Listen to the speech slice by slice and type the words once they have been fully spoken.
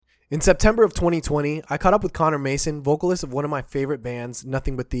In September of 2020, I caught up with Connor Mason, vocalist of one of my favorite bands,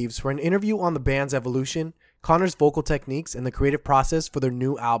 Nothing But Thieves, for an interview on the band's evolution, Connor's vocal techniques, and the creative process for their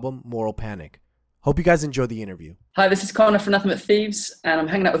new album, Moral Panic. Hope you guys enjoy the interview. Hi, this is Connor from Nothing But Thieves, and I'm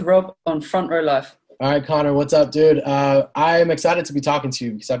hanging out with Rob on Front Row Live. All right, Connor, what's up, dude? I'm excited to be talking to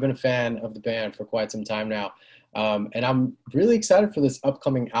you because I've been a fan of the band for quite some time now. And I'm really excited for this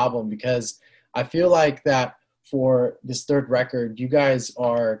upcoming album because I feel like that for this third record, you guys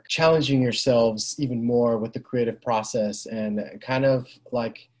are challenging yourselves even more with the creative process and kind of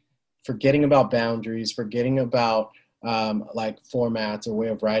like forgetting about boundaries, forgetting about like formats or way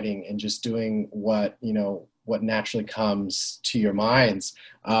of writing and just doing what naturally comes to your minds.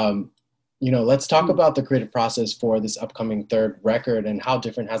 Let's talk about the creative process for this upcoming third record and how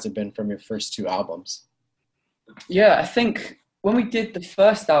different has it been from your first two albums? Yeah, I think when we did the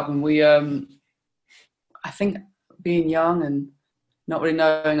first album, I think being young and not really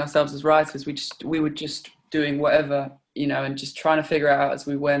knowing ourselves as writers, we were just doing whatever, and just trying to figure it out as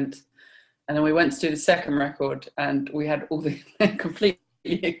we went. And then we went to do the second record and we had all the completely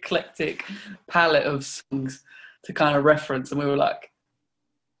eclectic palette of songs to kind of reference. And we were like,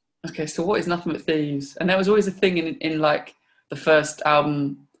 okay, so what is Nothing But Thieves? And there was always a thing in like the first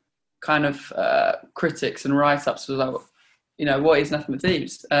album kind of critics and write-ups was like, what is Nothing But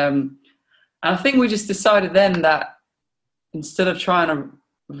Thieves? And I think we just decided then that instead of trying to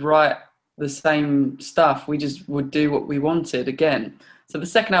write the same stuff, we just would do what we wanted again. So the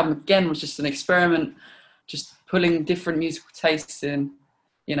second album again was just an experiment, just pulling different musical tastes in,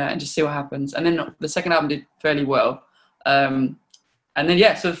 and just see what happens. And then the second album did fairly well. And then,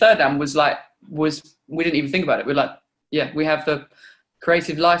 so the third album was we didn't even think about it. We're like, we have the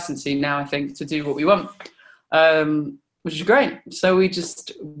creative licensing now, I think, to do what we want, which is great. So we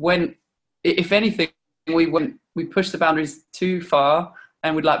just went, if anything, we pushed the boundaries too far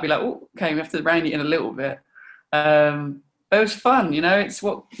and would be like, oh, okay, we have to rein it in a little bit. But it was fun, it's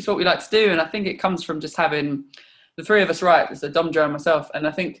what we like to do. And I think it comes from just having the three of us write, so Dom, Joe and myself. And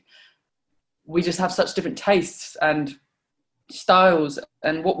I think we just have such different tastes and styles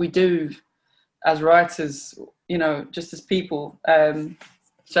and what we do as writers, just as people.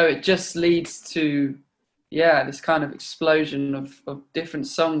 So it just leads to, this kind of explosion of different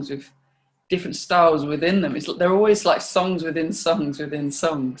songs with different styles within them. They're always like songs within songs within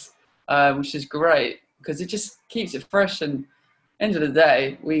songs, which is great because it just keeps it fresh. And end of the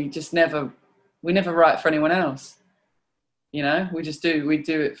day, we never write for anyone else. We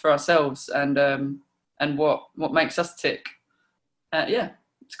do it for ourselves and what makes us tick.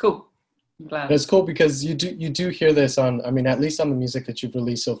 It's cool. I'm glad. It's cool because you do hear this at least on the music that you've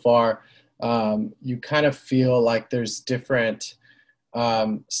released so far. You kind of feel like there's different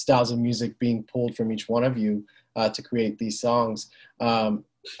styles of music being pulled from each one of you to create these songs.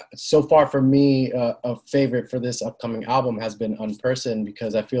 So far for me, a favorite for this upcoming album has been Unperson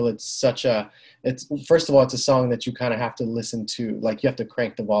because I feel it's first of all, it's a song that you kind of have to listen to, like you have to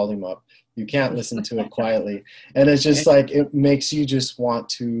crank the volume up. You can't listen to it quietly. And it's just like, it makes you just want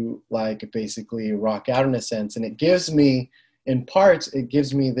to like basically rock out in a sense. And it gives me, in parts,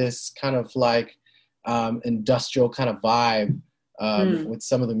 this kind of like industrial kind of vibe with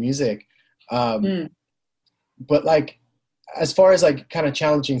some of the music. But like, as far as like kind of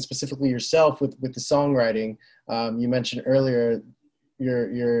challenging specifically yourself with the songwriting, you mentioned earlier,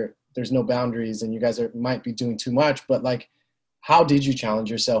 there's no boundaries and you guys might be doing too much, but like, how did you challenge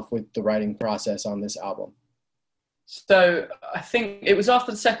yourself with the writing process on this album? So I think it was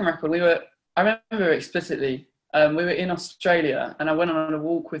after the second record, I remember explicitly, we were in Australia and I went on a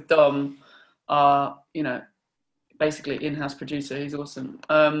walk with Dom, basically in-house producer. He's awesome.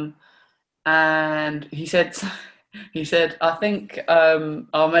 And he said, I think our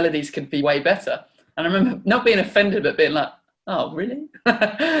melodies could be way better. And I remember not being offended, but being like, oh, really?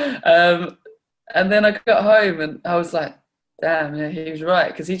 And then I got home and I was like, damn, yeah, he was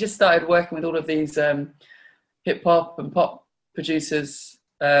right. Because he just started working with all of these hip hop and pop producers.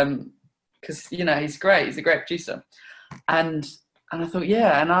 Because, he's great. He's a great producer. And I thought,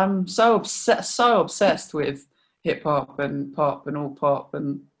 and I'm so obsessed with hip hop and pop and all pop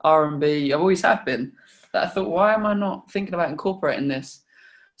and R&B. I always have been. That I thought, why am I not thinking about incorporating this?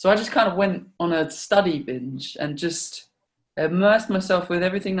 So I just kind of went on a study binge and just immersed myself with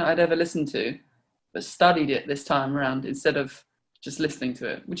everything that I'd ever listened to, but studied it this time around instead of just listening to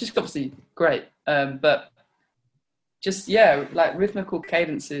it, which is obviously great. But just, like rhythmical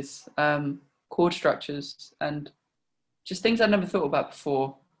cadences, chord structures, and just things I'd never thought about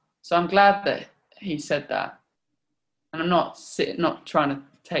before. So I'm glad that he said that. And I'm not trying to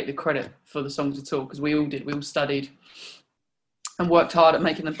take the credit for the songs at all, because we all did. We all studied and worked hard at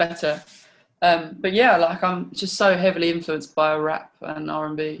making them better. But yeah, like I'm just so heavily influenced by rap and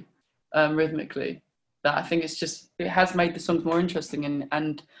R&B rhythmically that I think it has made the songs more interesting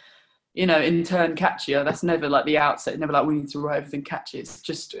and you know, in turn catchier. That's never like the outset, never like we need to write everything catchy.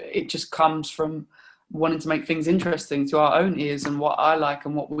 It just comes from wanting to make things interesting to our own ears and what I like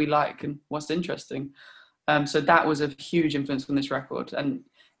and what we like and what's interesting. So that was a huge influence on this record, and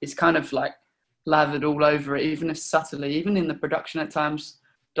it's kind of like lathered all over it, even if subtly, even in the production at times.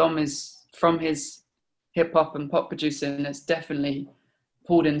 Dom is, from his hip hop and pop producing, it's definitely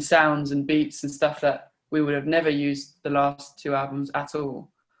pulled in sounds and beats and stuff that we would have never used the last two albums at all.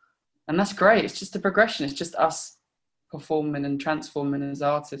 And that's great. It's just a progression. It's just us performing and transforming as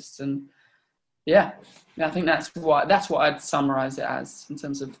artists. And yeah, I think that's what I'd summarize it as in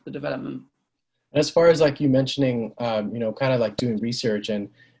terms of the development. As far as like you mentioning, you know, kind of like doing research and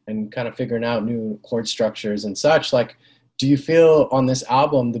kind of figuring out new chord structures and such, like, do you feel on this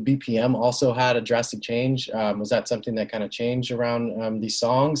album, the BPM also had a drastic change? Was that something that kind of changed around these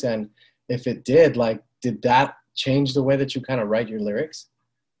songs? And if it did, like, did that change the way that you kind of write your lyrics?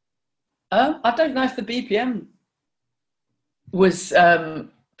 I don't know if the BPM was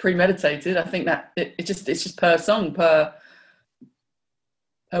premeditated. I think that it's just per song, per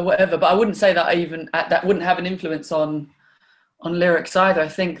whatever. But I wouldn't say that that wouldn't have an influence on lyrics either. I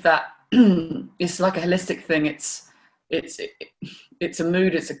think that it's like a holistic thing. It's a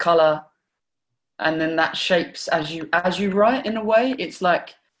mood, it's a color, and then that shapes as you write in a way. It's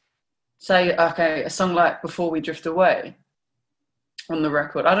like, say, okay, a song like Before We Drift Away on the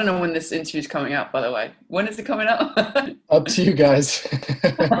record. I don't know when this interview's coming out, by the way. When is it coming out? Up to you guys.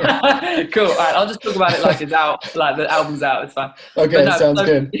 Cool. All right, I'll just talk about it like it's out, like the album's out. It's fine. Okay, sounds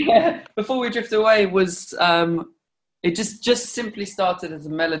good. Yeah, Before We Drift Away was it just simply started as a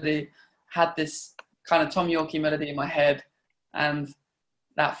melody, had this kind of Tom Yorkie melody in my head, and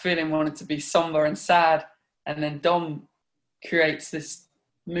that feeling wanted to be somber and sad, and then Dom creates this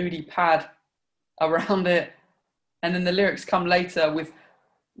moody pad around it, and then the lyrics come later with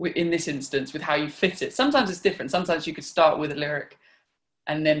in this instance with how you fit it. Sometimes it's different. Sometimes you could start with a lyric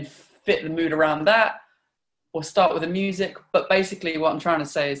and then fit the mood around that, or start with the music. But basically what I'm trying to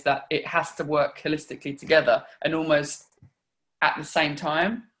say is that it has to work holistically together, and almost at the same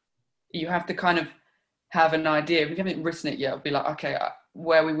time. You have to kind of have an idea. If you haven't written it yet, it'll be like, okay,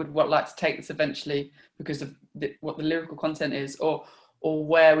 where we would like to take this eventually because of what the lyrical content is, or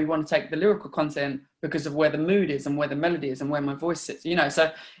where we want to take the lyrical content because of where the mood is and where the melody is and where my voice sits, you know.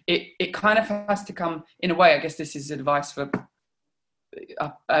 So it kind of has to come, in a way, I guess this is advice for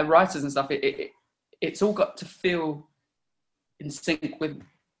writers and stuff. It's all got to feel in sync with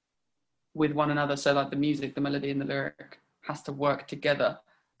one another. So like the music, the melody and the lyric has to work together.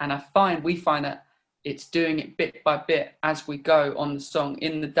 And we find that it's doing it bit by bit as we go on the song,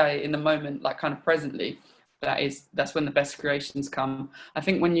 in the day, in the moment, like kind of presently. That's when the best creations come. I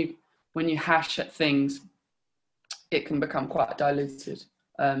think when you hash at things, it can become quite diluted.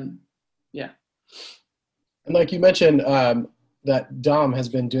 Yeah. And like you mentioned, that Dom has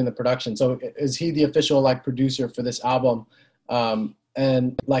been doing the production. So is he the official like producer for this album?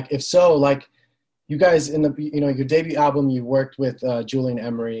 And like, if so, like, you guys in the, you know, your debut album, you worked with Julian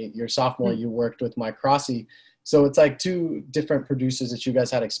Emery. Your sophomore, you worked with Mike Rossi. So it's like two different producers that you guys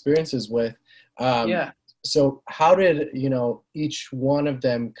had experiences with. Yeah. So how did, you know, each one of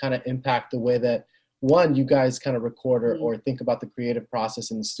them kind of impact the way that, one, you guys kind of record or think about the creative process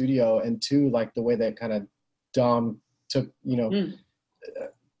in the studio, and two, like the way that kind of Dom took, you know,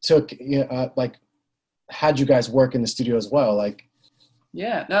 like had you guys work in the studio as well? Like,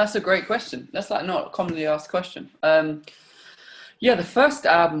 yeah, no, that's a great question. That's like not a commonly asked question. Yeah, the first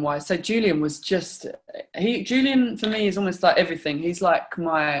album wise, so Julian was just, Julian for me is almost like everything. He's like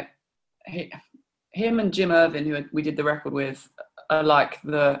him and Jim Irvin, who we did the record with, are like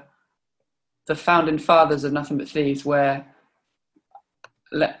the founding fathers of Nothing But Thieves, where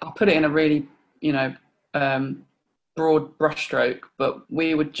I'll put it in a really, you know, broad brushstroke, but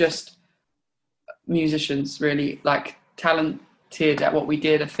we were just musicians, really, like talented at what we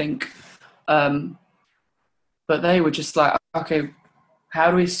did, I think. But they were just like, okay,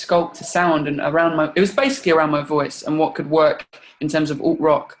 how do we sculpt a sound? And it was basically around my voice and what could work in terms of alt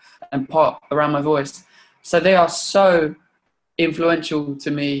rock and pop around my voice. So they are so influential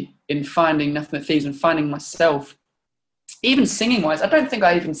to me in finding Nothing But Thieves and finding myself, even singing wise. I don't think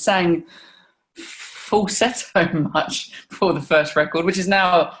I even sang falsetto much for the first record, which is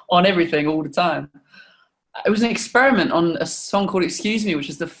now on everything all the time. It was an experiment on a song called Excuse Me, which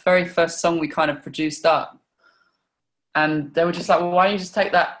was the very first song we kind of produced up. And they were just like, well, why don't you just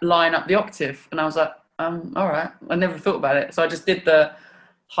take that line up the octave? And I was like, all right. I never thought about it. So I just did the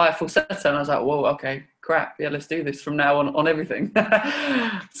high falsetto and I was like, whoa, okay, crap. Yeah, let's do this from now on everything.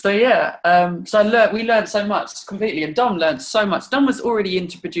 So yeah, we learned so much completely, and Dom learned so much. Dom was already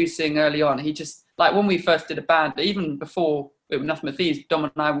into producing early on. He just, like when we first did a band, even before Nothing But Thieves, Dom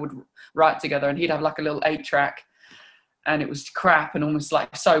and I would write together and he'd have like a little 8-track and it was crap and almost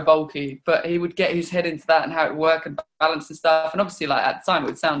like so bulky, but he would get his head into that and how it would work and balance and stuff. And obviously like at the time it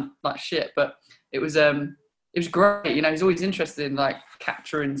would sound like shit, but it was great. You know, he's always interested in like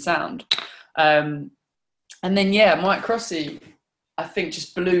capturing sound. And then, yeah, Mike Crossy, I think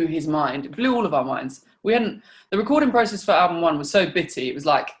just blew his mind. It blew all of our minds. The recording process for album 1 was so bitty. It was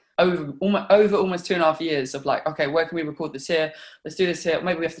like over almost 2.5 years of like, okay, where can we record this here? Let's do this here.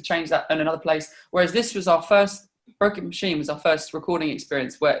 Maybe we have to change that in another place. Whereas this was our first, Broken Machine was our first recording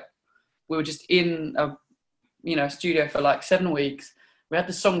experience where we were just in a studio for like 7 weeks. We had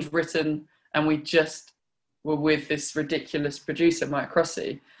the songs written and we just were with this ridiculous producer, Mike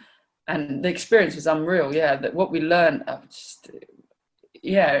Crossy. And the experience was unreal. Yeah, that what we learned,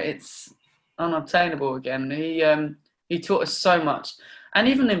 it's unobtainable again. He taught us so much. And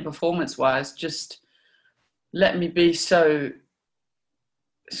even in performance-wise, just let me be so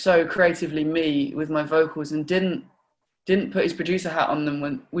creatively me with my vocals, and didn't put his producer hat on them.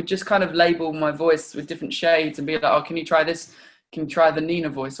 When we just kind of label my voice with different shades and be like, oh, can you try this? Can you try the Nina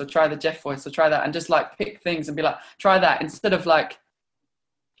voice, or try the Jeff voice, or try that? And just like pick things and be like, try that, instead of like,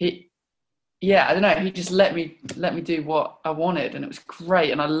 I don't know. He just let me do what I wanted, and it was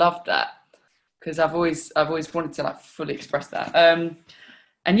great, and I loved that because I've always wanted to like fully express that.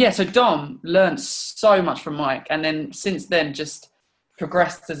 And yeah, so Dom learned so much from Mike, and then since then just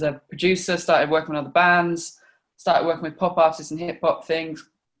progressed as a producer. Started working with other bands, started working with pop artists and hip hop things,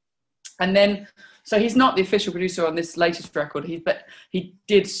 and then so he's not the official producer on this latest record. But he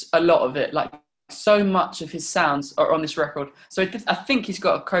did a lot of it, like. So much of his sounds are on this record. So I think he's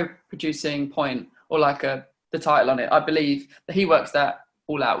got a co-producing point or like the title on it. I believe that he works that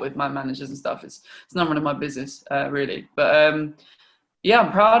all out with my managers and stuff. It's none of my business, really. But I'm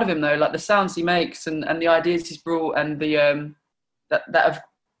proud of him though. Like the sounds he makes and the ideas he's brought, and the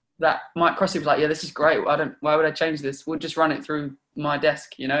that Mike Crossy was like, yeah, this is great. Why would I change this? We'll just run it through my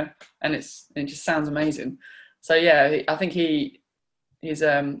desk, you know. And it just sounds amazing. So yeah, I think he's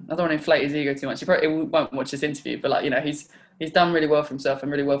I don't want to inflate his ego too much. He probably won't watch this interview, but like, you know, he's done really well for himself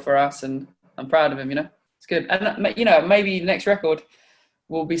and really well for us, and I'm proud of him. You know, it's good. And you know, maybe the next record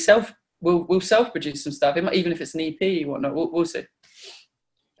will be we'll self-produce some stuff, even if it's an EP or whatnot. We'll see.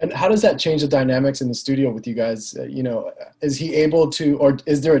 And how does that change the dynamics in the studio with you guys? You know, is he able to, or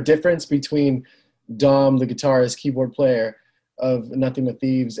is there a difference between Dom, the guitarist, keyboard player of Nothing But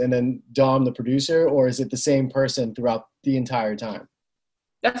Thieves, and then Dom, the producer, or is it the same person throughout the entire time?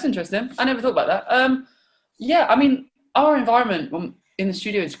 That's interesting. I never thought about that. Yeah, I mean, our environment in the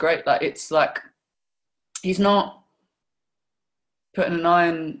studio is great. Like, it's like he's not putting an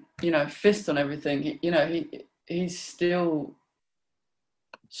iron, you know, fist on everything. He's still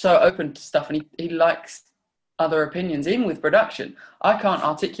so open to stuff, and he likes other opinions, even with production. I can't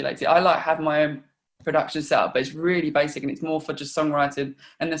articulate it. I like have my own production setup, but it's really basic, and it's more for just songwriting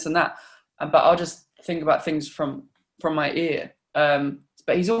and this and that. But I'll just think about things from my ear.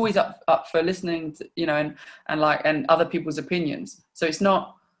 But he's always up for listening to, you know, and other people's opinions. So it's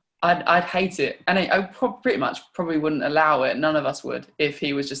not, I'd hate it. And I pretty much probably wouldn't allow it. None of us would, if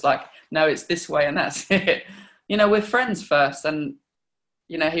he was just like, no, it's this way and that's it. You know, we're friends first, and,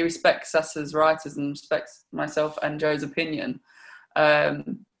 you know, he respects us as writers and respects myself and Joe's opinion. So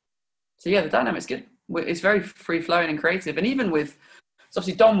yeah, the dynamic's good. It's very free flowing and creative. And even so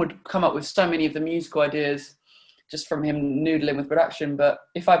obviously Dom would come up with so many of the musical ideas just from him noodling with production. But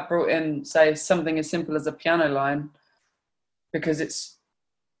if I brought in, say, something as simple as a piano line, because it's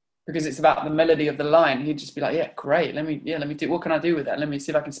about the melody of the line, he'd just be like, yeah, great. Let me do, what can I do with that? Let me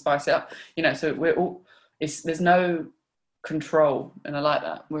see if I can spice it up. You know, so there's no control, and I like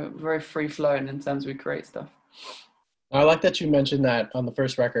that. We're very free flowing in terms of we create stuff. I like that you mentioned that on the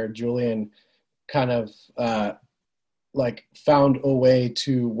first record, Julian kind of like found a way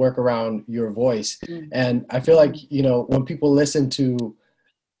to work around your voice. And I feel like, you know, when people listen to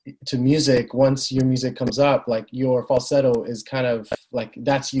music, once your music comes up, like your falsetto is kind of like,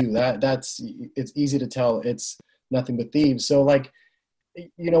 that's you, that's it's easy to tell it's Nothing But Thieves. So like,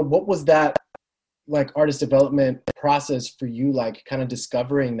 you know, what was that like artist development process for you, like kind of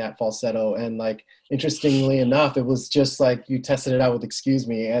discovering that falsetto? And like, interestingly enough, it was just like you tested it out with Excuse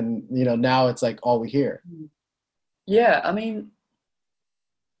Me, and, you know, now it's like all we hear. Yeah, I mean,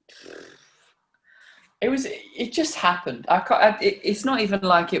 It just happened. It's not even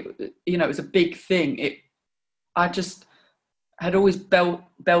like it, you know, it was a big thing. I just had always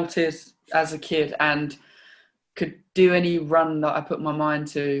belted as a kid and could do any run that I put my mind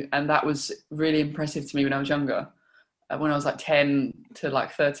to. And that was really impressive to me when I was younger. When I was like 10 to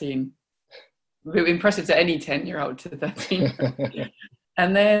like 13, impressive to any 10-year-old to 13.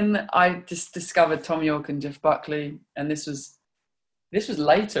 And then I just discovered Thom Yorke and Jeff Buckley. And this was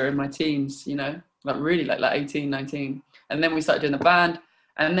later in my teens, you know, like really like 18, 19. And then we started doing the band,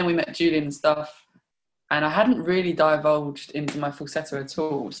 and then we met Julian and stuff. And I hadn't really divulged into my falsetto at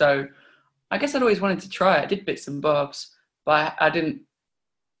all. So I guess I'd always wanted to try it. I did bits and bobs, but I didn't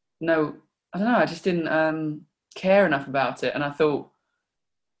know, I don't know, I just didn't care enough about it. And I thought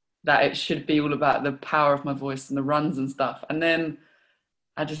that it should be all about the power of my voice and the runs and stuff. And then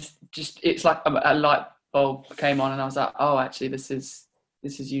I just it's like a light bulb came on, and I was like, oh, actually, this is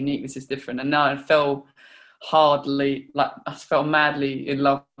unique, this is different. And now I felt madly in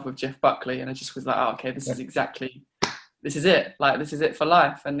love with Jeff Buckley, and I just was like, oh, okay, this is it. Like, this is it for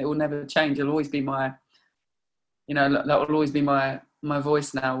life, and it will never change. It'll always be my, you know, that will always be my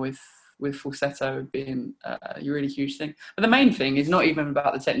voice now, with falsetto being a really huge thing. But the main thing is not even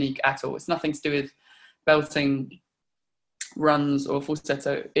about the technique at all. It's nothing to do with belting, runs, or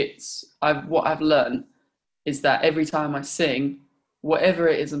falsetto. What I've learned is that every time I sing, whatever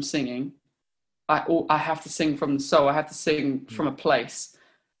it is I'm singing, I have to sing from the soul. I have to sing from a place,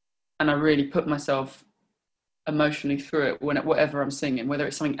 and I really put myself emotionally through it whatever I'm singing, whether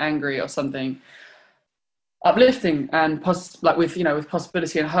it's something angry or something uplifting and with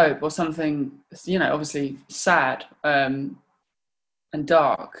possibility and hope, or something, you know, obviously sad and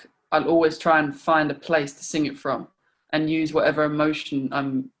dark. I'll always try and find a place to sing it from and use whatever emotion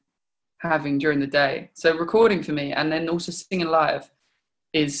I'm having during the day. So recording for me, and then also singing live,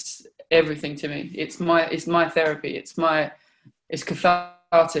 is everything to me. It's my therapy. It's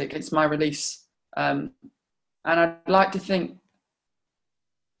cathartic. It's my release. And I'd like to think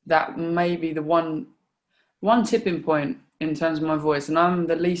that maybe the one tipping point in terms of my voice, and I'm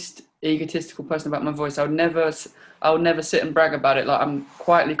the least egotistical person about my voice. I would never sit and brag about it. Like, I'm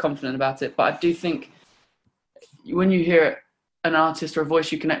quietly confident about it. But I do think when you hear an artist or a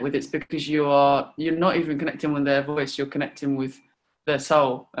voice you connect with, it's because you're not even connecting with their voice. You're connecting with their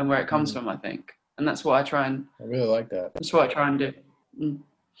soul and where it comes from, I think. And that's what I really like that. That's what I try and do.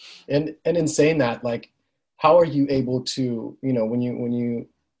 And in saying that, like, how are you able to, you know, when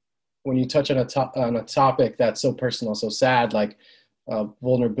you touch on a topic that's so personal, so sad, like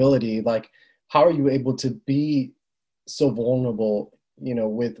vulnerability, like, how are you able to be so vulnerable, you know,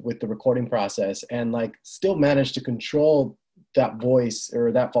 with the recording process, and like still manage to control that voice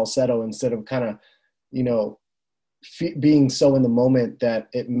or that falsetto, instead of kind of, you know, being so in the moment that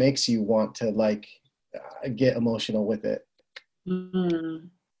it makes you want to like get emotional with it?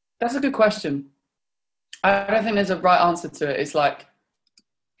 That's a good question. I don't think there's a right answer to it. It's like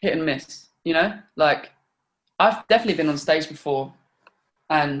hit and miss, you know? Like, I've definitely been on stage before,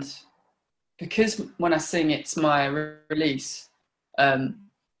 and because when I sing, it's my release,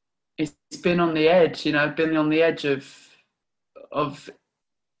 it's been on the edge, you know, been on the edge of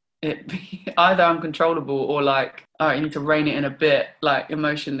it either uncontrollable or like, all right, you need to rein it in a bit, like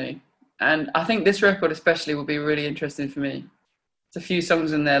emotionally. And I think this record especially will be really interesting for me. There's a few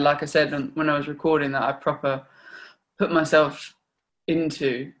songs in there, like I said, when I was recording, that I proper put myself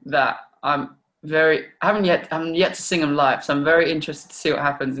into, that I haven't yet to sing them live, so I'm very interested to see what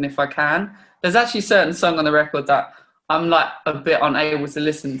happens. And if I can, there's actually a certain song on the record that I'm like a bit unable to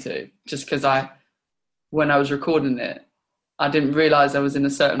listen to, just because when I was recording it, I didn't realize I was in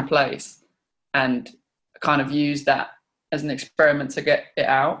a certain place, and kind of used that as an experiment to get it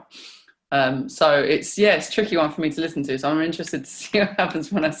out. So it's a tricky one for me to listen to. So I'm interested to see what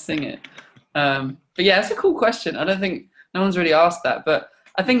happens when I sing it. But yeah, it's a cool question. I don't think no one's really asked that, but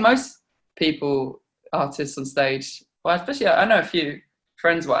I think most people, artists on stage, well, especially I know a few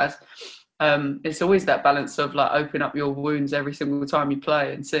friends-wise, it's always that balance of like open up your wounds every single time you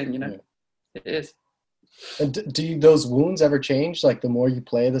play and sing, you know. Yeah. It is. And do those wounds ever change, like the more you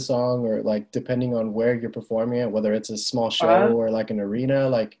play the song, or like depending on where you're performing it, whether it's a small show or like an arena?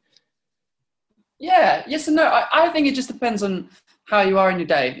 Like, yeah, yes and no. I think it just depends on how you are in your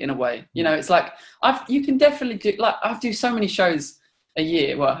day, in a way. You know, it's like you can definitely do, like, I do so many shows a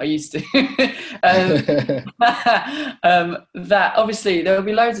year. Well, I used to. That obviously there will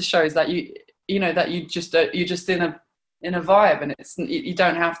be loads of shows that you're just in a vibe, and you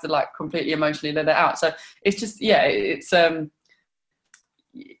don't have to like completely emotionally let it out. So it's just, I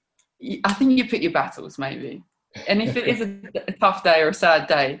think you pick your battles maybe. And if it is a tough day or a sad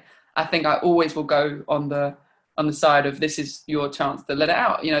day, I think I always will go on the side of, this is your chance to let it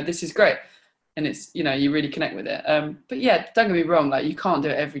out. You know, this is great. And it's, you know, you really connect with it. But yeah, don't get me wrong, like you can't do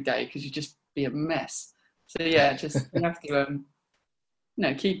it every day because you just be a mess. So yeah, just you have to, you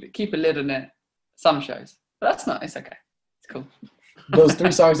know, keep a lid on it. Some shows, but that's not. It's okay. It's cool. Those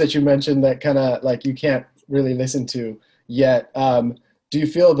 3 songs that you mentioned that kind of like you can't really listen to yet. Do you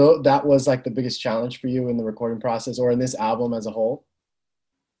feel though that was like the biggest challenge for you in the recording process or in this album as a whole?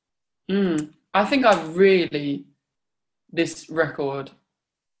 I think I've really, this record,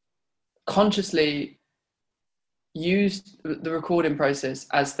 consciously used the recording process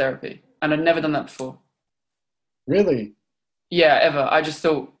as therapy, and I'd never done that before. Really? Yeah, ever. I just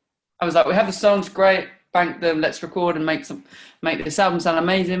thought, I was like, we have the songs, great, bank them, let's record and make this album sound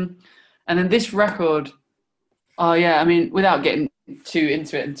amazing. And then this record, oh yeah, I mean, without getting too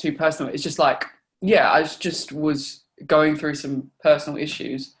into it and too personal, it's just like, yeah, I just was going through some personal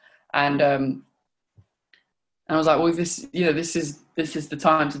issues, and I was like, well, this, you know, this is the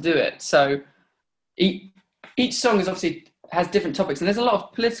time to do it. So each song is obviously has different topics, and there's a lot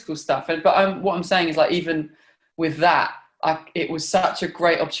of political stuff. But what I'm saying is, like, even with that, it was such a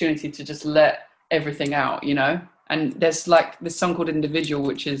great opportunity to just let everything out, you know. And there's like this song called Individual,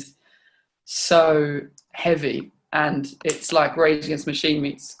 which is so heavy, and it's like Rage Against the Machine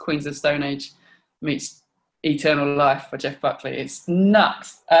meets Queens of the Stone Age meets Eternal Life by Jeff Buckley. It's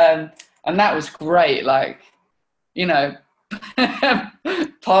nuts. And that was great, like, you know,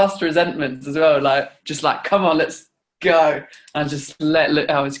 past resentments as well, like, just like, come on, let's go, and just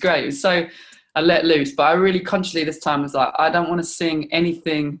oh, it's great. It was so, I let loose, but I really consciously this time was like, I don't want to sing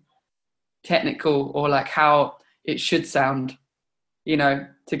anything technical or like how it should sound, you know,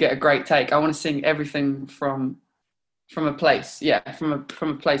 to get a great take. I want to sing everything from a place, from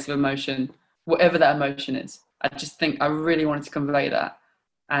a place of emotion, whatever that emotion is. I just think I really wanted to convey that,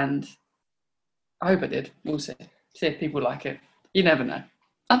 and I hope I did. We'll see if people like it. You never know.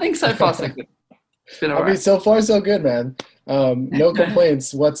 I think so far so good. It's been all right. I mean, so far so good, man. No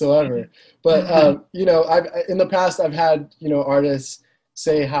complaints whatsoever. But you know, in the past I've had, you know, artists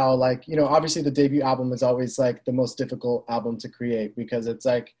say how, like, you know, obviously the debut album is always like the most difficult album to create because it's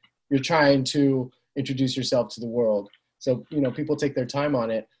like you're trying to introduce yourself to the world. So, you know, people take their time on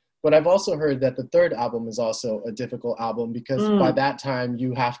it. But I've also heard that the third album is also a difficult album because by that time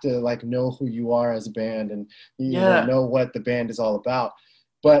you have to like know who you are as a band and you know what the band is all about.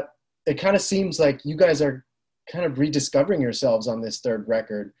 But it kind of seems like you guys are kind of rediscovering yourselves on this third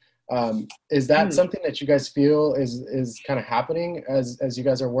record. Is that something that you guys feel is kind of happening as you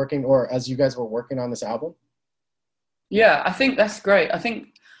guys are working, or as you guys were working on this album? Yeah, I think that's great. I think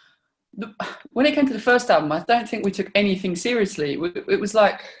when it came to the first album, I don't think we took anything seriously. It was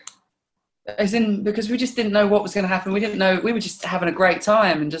like, as in, because we just didn't know what was going to happen. We didn't know, we were just having a great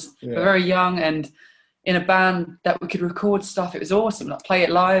time and just we're very young and in a band that we could record stuff. It was awesome, like play it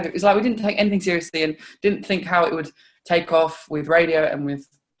live. It was like we didn't take anything seriously and didn't think how it would take off with radio and with,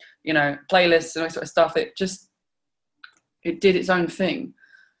 you know, playlists and all sort of stuff. It did its own thing.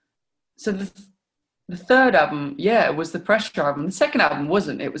 So the third album, it was the pressure album. The second album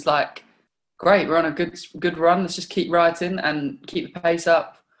wasn't. It was like, great, we're on a good run. Let's just keep writing and keep the pace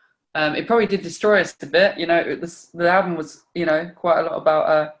up. It probably did destroy us a bit. You know, the album was, you know, quite a lot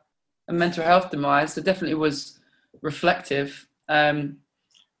about a mental health demise. So definitely was reflective of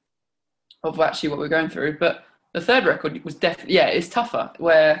actually what we're going through. But the third record was definitely, it's tougher,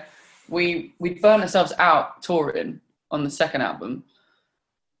 where we burnt ourselves out touring on the second album,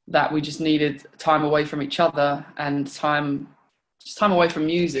 that we just needed time away from each other and time away from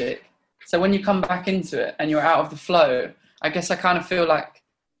music. So when you come back into it and you're out of the flow, I guess I kind of feel like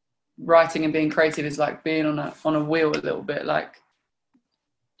writing and being creative is like being on a wheel a little bit, like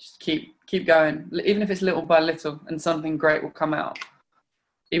just keep going, even if it's little by little, and something great will come out.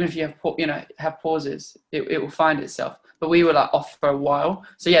 Even if you have pauses, it will find itself. But we were like off for a while,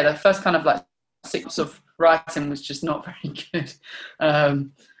 so the first kind of like 6 months of writing was just not very good,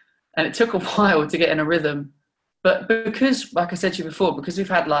 and it took a while to get in a rhythm. But because, like I said to you before, because we've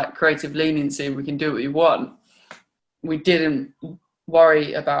had like creative leniency and we can do what we want, we didn't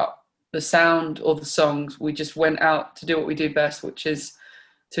worry about the sound or the songs. We just went out to do what we do best, which is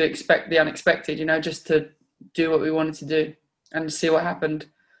to expect the unexpected, you know, just to do what we wanted to do and see what happened.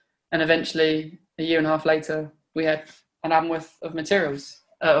 And eventually, a year and a half later, we had an album of material. So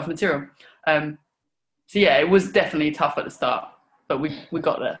it was definitely tough at the start, but we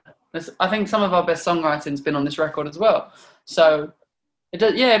got there. I think some of our best songwriting's been on this record as well. So it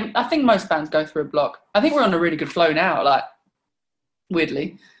does, I think most bands go through a block. I think we're on a really good flow now, like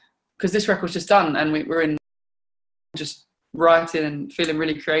weirdly, because this record's just done and we're in just writing and feeling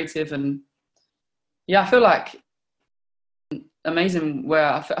really creative. And yeah, I feel like amazing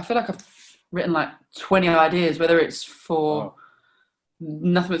where I feel like I've written like 20 ideas, whether it's for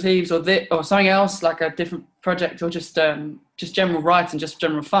Nothing But Thieves or something else, like a different project, or just general writing, just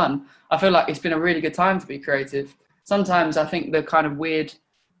general fun. I feel like it's been a really good time to be creative. Sometimes I think the kind of weird,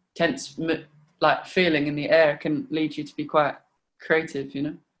 tense like feeling in the air can lead you to be quite creative, you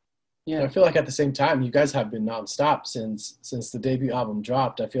know? Yeah. I feel like at the same time, you guys have been nonstop since the debut album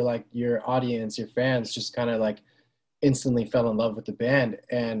dropped. I feel like your audience, your fans just kind of like instantly fell in love with the band,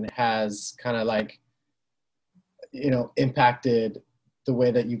 and has kind of like, you know, impacted the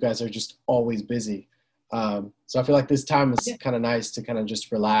way that you guys are just always busy. So I feel like this time is kind of nice to kind of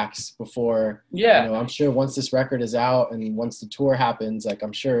just relax before, you know, I'm sure once this record is out and once the tour happens, like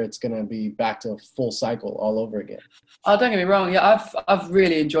I'm sure it's going to be back to a full cycle all over again. Oh, don't get me wrong. Yeah, I've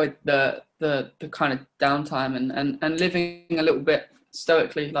really enjoyed the kind of downtime and living a little bit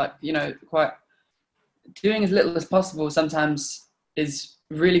stoically, like, you know, quite doing as little as possible sometimes is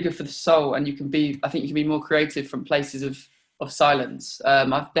really good for the soul, and I think you can be more creative from places of silence.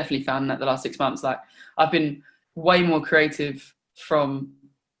 I've definitely found that the last 6 months, like I've been way more creative from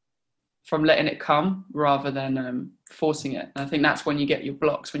letting it come rather than forcing it. And I think that's when you get your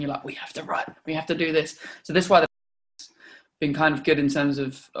blocks, when you're like, we have to write, we have to do this. So that's why it's been kind of good in terms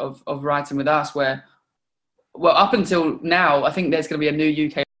of writing with us, where, well, up until now, I think there's going to be a new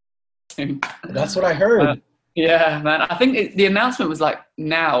UK soon. That's what I heard. Yeah, man. I think the announcement was like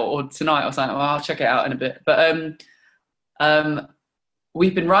now or tonight or something. Well, I'll check it out in a bit. But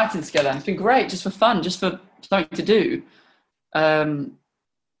we've been writing together. It's been great, just for fun, just for something to do.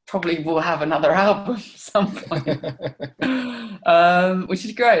 Probably we'll have another album at some point, which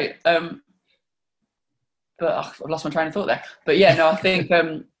is great. But I've lost my train of thought there. But yeah, no, I think,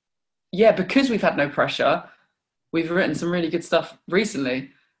 because we've had no pressure, we've written some really good stuff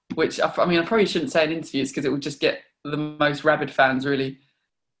recently, which I probably shouldn't say in interviews because it would just get the most rabid fans really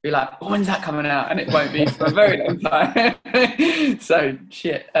be like, oh, when's that coming out? And it won't be for a very long time. So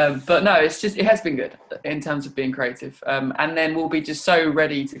shit. But no, it has been good in terms of being creative. And then we'll be just so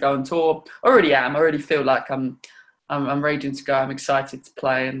ready to go on tour. I already feel like I'm raging to go. I'm excited to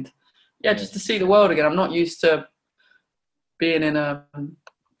play, and just to see the world again. I'm not used to being in a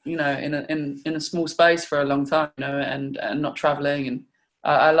small space for a long time, you know, and not traveling. And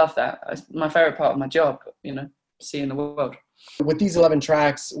I love that. It's my favorite part of my job, you know, seeing the world. With these 11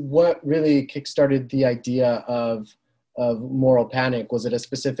 tracks, what really kickstarted the idea of Moral Panic? Was it a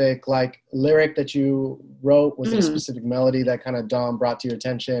specific like lyric that you wrote? Was it a specific melody that kind of Dom brought to your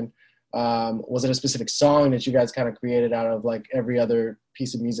attention? Was it a specific song that you guys kind of created out of like every other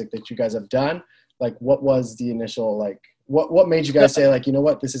piece of music that you guys have done? Like, what was the initial, like, what made you guys say, like, you know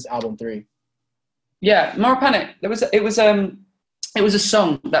what, this is album 3? Yeah, Moral Panic. It was a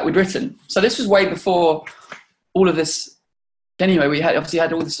song that we'd written. So this was way before all of this. Anyway, we had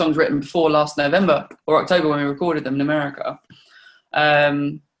all the songs written before last November or October when we recorded them in America.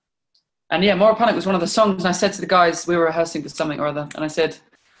 And yeah, Moral Panic was one of the songs. And I said to the guys, we were rehearsing for something or other, and I said,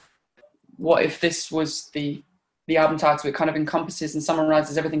 what if this was the album title? It kind of encompasses and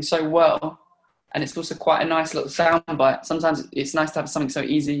summarizes everything so well. And it's also quite a nice little soundbite. Sometimes it's nice to have something so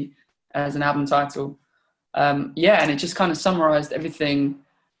easy as an album title. And it just kind of summarized everything,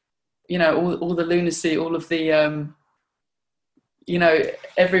 you know, all the lunacy, all of the, you know,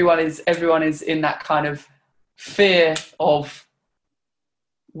 everyone is in that kind of fear of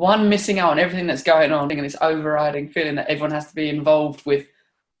one, missing out on everything that's going on, and this overriding feeling that everyone has to be involved with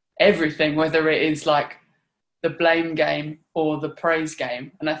everything, whether it is like the blame game or the praise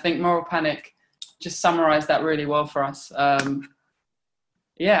game. And I think Moral Panic just summarized that really well for us. So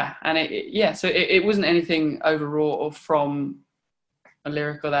it wasn't anything overwrought or from a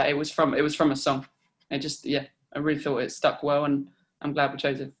lyric or that. It was from a song. It just, I really thought it stuck well, and I'm glad we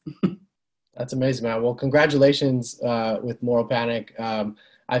chose it. That's amazing, man. Well, congratulations with Moral Panic.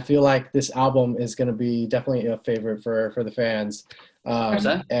 I feel like this album is going to be definitely a favorite for the fans.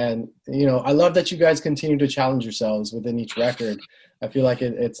 And, you know, I love that you guys continue to challenge yourselves within each record. I feel like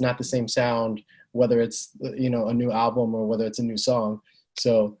it's not the same sound, whether it's, you know, a new album or whether it's a new song.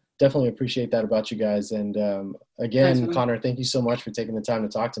 So definitely appreciate that about you guys. And again, thanks, Connor, thank you so much for taking the time to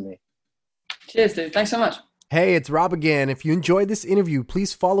talk to me. Cheers, dude. Thanks so much. Hey, it's Rob again. If you enjoyed this interview,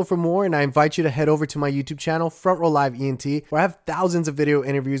 please follow for more, and I invite you to head over to my YouTube channel, Front Row Live ENT, where I have thousands of video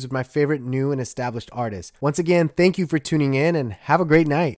interviews with my favorite new and established artists. Once again, thank you for tuning in, and have a great night.